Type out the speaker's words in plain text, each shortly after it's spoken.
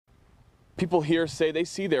People here say they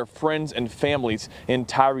see their friends and families in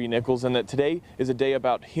Tyre Nichols, and that today is a day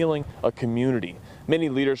about healing a community. Many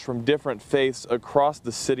leaders from different faiths across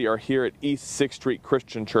the city are here at East 6th Street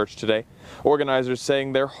Christian Church today. Organizers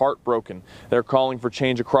saying they're heartbroken. They're calling for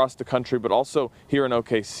change across the country, but also here in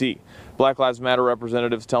OKC. Black Lives Matter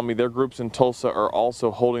representatives tell me their groups in Tulsa are also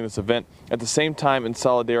holding this event at the same time in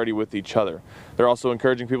solidarity with each other. They're also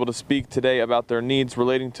encouraging people to speak today about their needs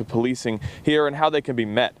relating to policing here and how they can be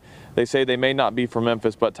met. They say they may not be from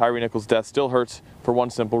Memphis, but Tyre Nichols' death still hurts for one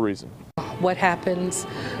simple reason. What happens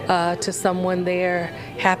to someone there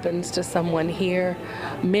happens to someone here.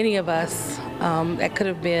 Many of us, that could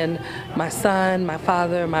have been my son, my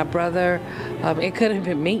father, my brother, it could have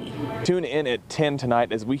been me. Tune in at 10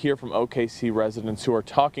 tonight as we hear from OKC residents who are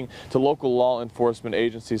talking to local law enforcement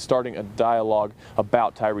agencies, starting a dialogue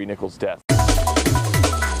about Tyre Nichols' death.